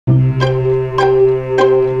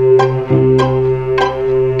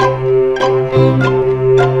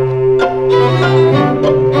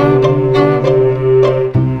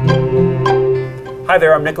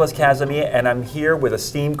Nicholas Casimir, and I'm here with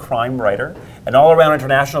esteemed crime writer and all-around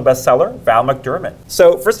international bestseller, Val McDermid.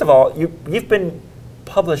 So, first of all, you've been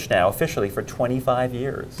published now officially for 25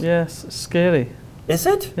 years. Yes, it's scary. Is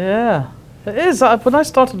it? Yeah, it is. When I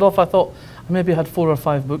started off, I thought I maybe had 4 or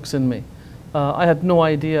 5 books in me. I had no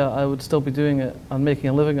idea I would still be doing it and making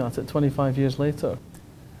a living at it 25 years later.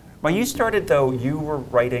 When you started, though, you were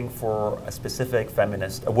writing for a specific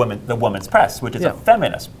feminist, the Woman's Press, which is a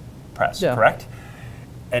feminist press, correct?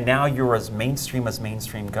 And now you're as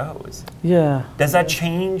mainstream goes. Yeah. Does that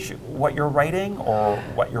change what you're writing or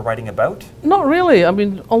what you're writing about? Not really. I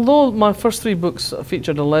mean, although my first 3 books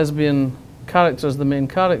featured a lesbian character as the main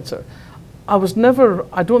character, I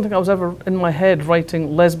don't think I was ever in my head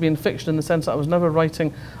writing lesbian fiction, in the sense that I was never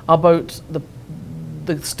writing about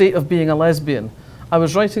the state of being a lesbian. I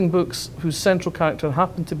was writing books whose central character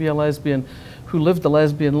happened to be a lesbian, who lived a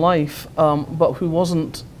lesbian life, but who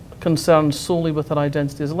wasn't concerned solely with her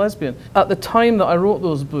identity as a lesbian. At the time that I wrote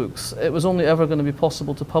those books, it was only ever going to be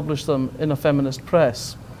possible to publish them in a feminist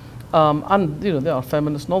press. And they are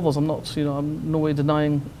feminist novels. I'm no way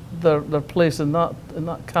denying their place in that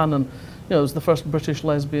canon. It was the first British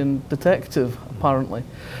lesbian detective, apparently.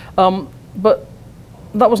 But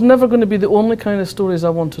that was never going to be the only kind of stories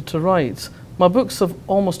I wanted to write. My books have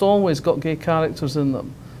almost always got gay characters in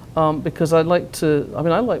them. Because I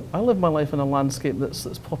live my life in a landscape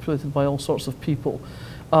that's populated by all sorts of people.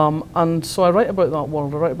 And so I write about that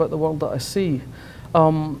world, I write about the world that I see.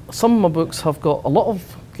 Some of my books have got a lot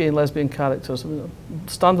of gay and lesbian characters. I mean,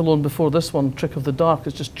 standalone before this one, Trick of the Dark,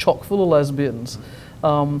 is just chock full of lesbians.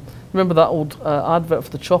 Remember that old advert for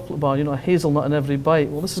the chocolate bar, a hazelnut in every bite?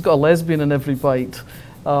 Well, this has got a lesbian in every bite.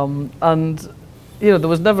 There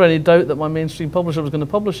was never any doubt that my mainstream publisher was going to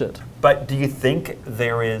publish it. But do you think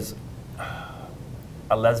there is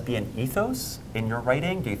a lesbian ethos in your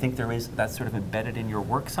writing? Do you think there is that sort of embedded in your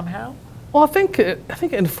work somehow? Well, I think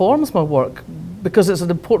it informs my work because it's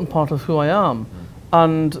an important part of who I am.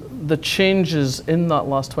 And the changes in that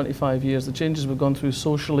last 25 years, the changes we've gone through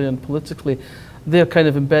socially and politically, they're kind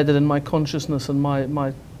of embedded in my consciousness and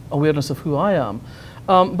my awareness of who I am.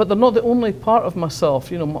 But they're not the only part of myself.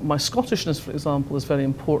 My Scottishness, for example, is very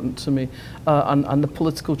important to me, and the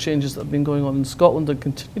political changes that have been going on in Scotland and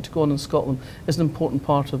continue to go on in Scotland is an important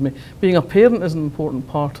part of me. Being a parent is an important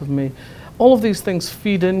part of me. All of these things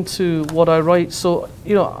feed into what I write. So,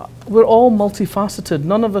 we're all multifaceted.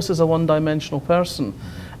 None of us is a one-dimensional person.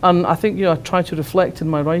 And I think, I try to reflect in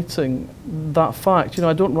my writing that fact.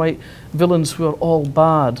 I don't write villains who are all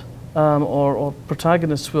bad, or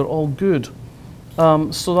protagonists who are all good.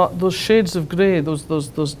 So that those shades of grey, those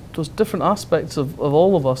different aspects of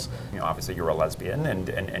all of us. Obviously you're a lesbian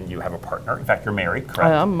and you have a partner. In fact, you're married, correct?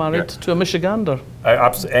 I am married to a Michigander.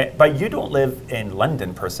 But you don't live in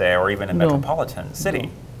London per se, or even in metropolitan city.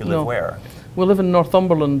 You live where? We live in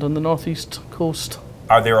Northumberland on the northeast coast.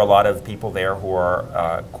 Are there a lot of people there who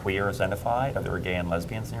are queer identified? Are there gay and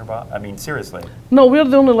lesbians nearby? I mean, seriously. No, we're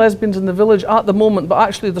the only lesbians in the village at the moment, but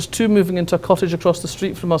actually there's 2 moving into a cottage across the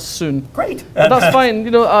street from us soon. Great. But that's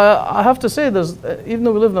fine. I have to say, even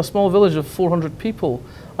though we live in a small village of 400 people,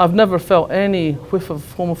 I've never felt any whiff of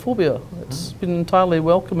homophobia. It's been entirely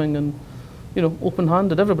welcoming and,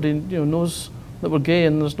 open-handed. Everybody, knows that we're gay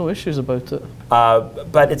and there's no issues about it.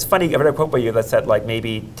 But it's funny, I read a quote by you that said, like,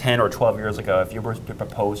 maybe 10 or 12 years ago, if you were to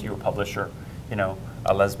propose your publisher,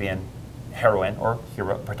 a lesbian heroine or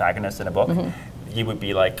hero protagonist in a book, you would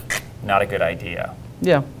be like, not a good idea.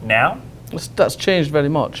 Yeah. Now? That's changed very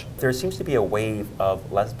much. There seems to be a wave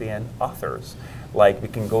of lesbian authors. Like, we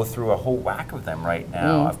can go through a whole whack of them right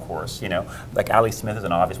now, of course. Like Ali Smith is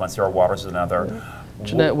an obvious one, Sarah Waters is another.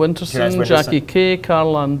 Jeanette Winterson, Jackie Kay,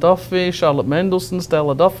 Caroline Duffy, Charlotte Mendelsohn,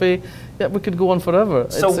 Stella Duffy. Yeah, we could go on forever.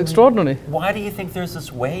 So it's extraordinary. Why do you think there's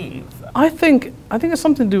this wave? I think it's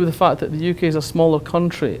something to do with the fact that the UK is a smaller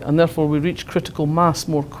country and therefore we reach critical mass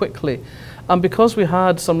more quickly. And because we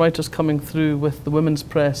had some writers coming through with the Women's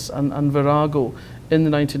Press and Virago in the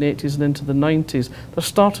 1980s and into the 90s, there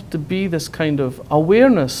started to be this kind of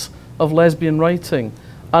awareness of lesbian writing.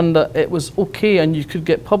 And it was okay and you could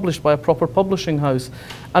get published by a proper publishing house.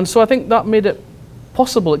 And so I think that made it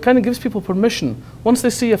possible. It kind of gives people permission. Once they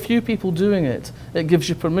see a few people doing it, it gives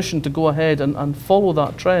you permission to go ahead and follow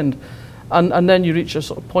that trend. And then you reach a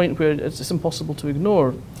sort of point where it's impossible to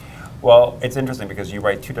ignore. Well, it's interesting because you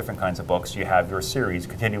write 2 different kinds of books. You have your series,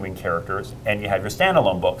 Continuing Characters, and you have your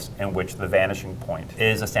standalone books, in which The Vanishing Point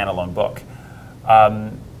is a standalone book.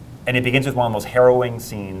 And it begins with one of the most harrowing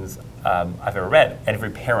scenes I've ever read, and every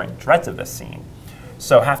parent dreads of this scene.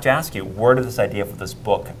 So I have to ask you, where did this idea for this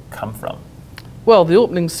book come from? Well, the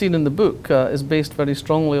opening scene in the book is based very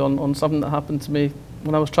strongly on something that happened to me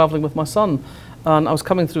when I was travelling with my son, and I was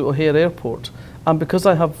coming through O'Hare Airport, and because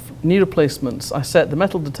I have knee replacements, I set the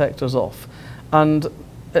metal detectors off. And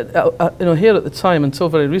in O'Hare at the time, until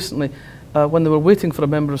very recently, when they were waiting for a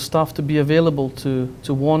member of staff to be available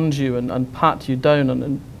to wand you and pat you down, and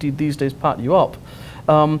indeed these days pat you up,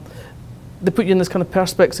 they put you in this kind of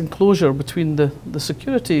perspex enclosure between the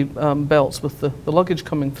security belts with the luggage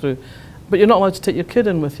coming through, but you're not allowed to take your kid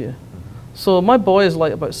in with you. So my boy is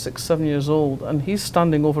like about 6, 7 years old, and he's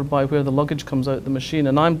standing over by where the luggage comes out the machine,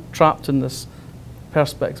 and I'm trapped in this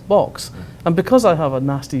perspex box. And because I have a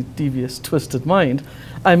nasty, devious, twisted mind,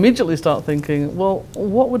 I immediately start thinking, well,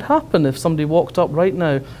 what would happen if somebody walked up right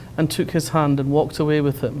now and took his hand and walked away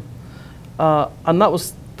with him? And that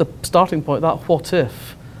was the starting point, that what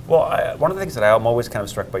if. Well, one of the things that I'm always kind of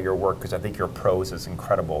struck by your work, because I think your prose is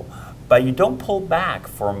incredible, but you don't pull back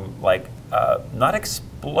from, like, not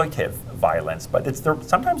exploitive violence, but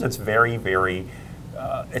sometimes it's very, very,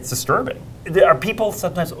 it's disturbing. There are people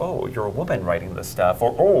sometimes, oh, you're a woman writing this stuff,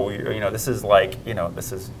 or oh, this is like,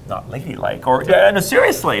 this is not ladylike, or no,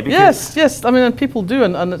 seriously. Yes. I mean, and people do,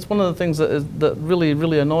 and it's one of the things that really,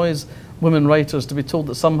 really annoys women writers, to be told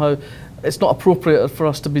that somehow it's not appropriate for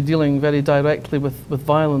us to be dealing very directly with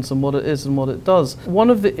violence and what it is and what it does.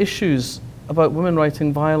 One of the issues about women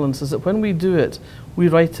writing violence is that when we do it, we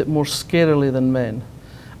write it more scarily than men.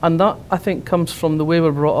 And that, I think, comes from the way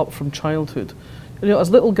we're brought up from childhood.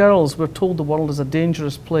 As little girls, we're told the world is a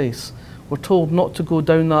dangerous place. We're told not to go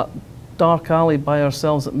down that dark alley by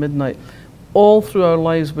ourselves at midnight. All through our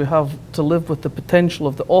lives, we have to live with the potential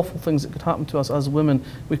of the awful things that could happen to us as women.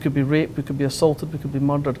 We could be raped, we could be assaulted, we could be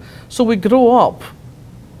murdered. So we grow up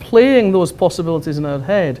playing those possibilities in our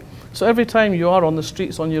head. So every time you are on the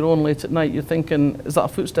streets on your own late at night, you're thinking, is that a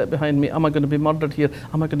footstep behind me? Am I going to be murdered here?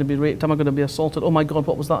 Am I going to be raped? Am I going to be assaulted? Oh my God,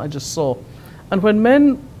 what was that I just saw? And when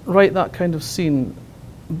men write that kind of scene,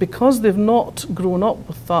 because they've not grown up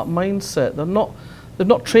with that mindset, they're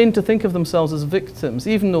not trained to think of themselves as victims,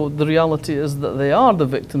 even though the reality is that they are the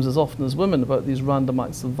victims as often as women about these random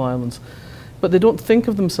acts of violence. But they don't think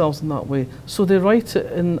of themselves in that way, so they write it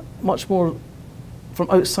in much more from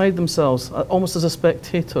outside themselves, almost as a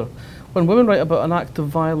spectator. When women write about an act of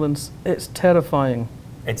violence, it's terrifying.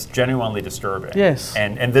 It's genuinely disturbing. Yes.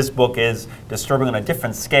 And this book is disturbing on a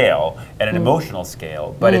different scale and an emotional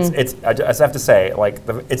scale. But it's I just have to say, like,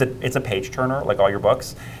 it's a page turner, like all your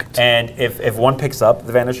books. And if one picks up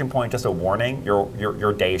The Vanishing Point, just a warning,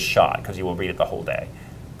 your day is shot, because you will read it the whole day.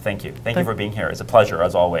 Thank you. Thank you for being here. It's a pleasure,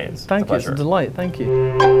 as always. Thank you. It's a delight. Thank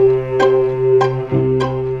you.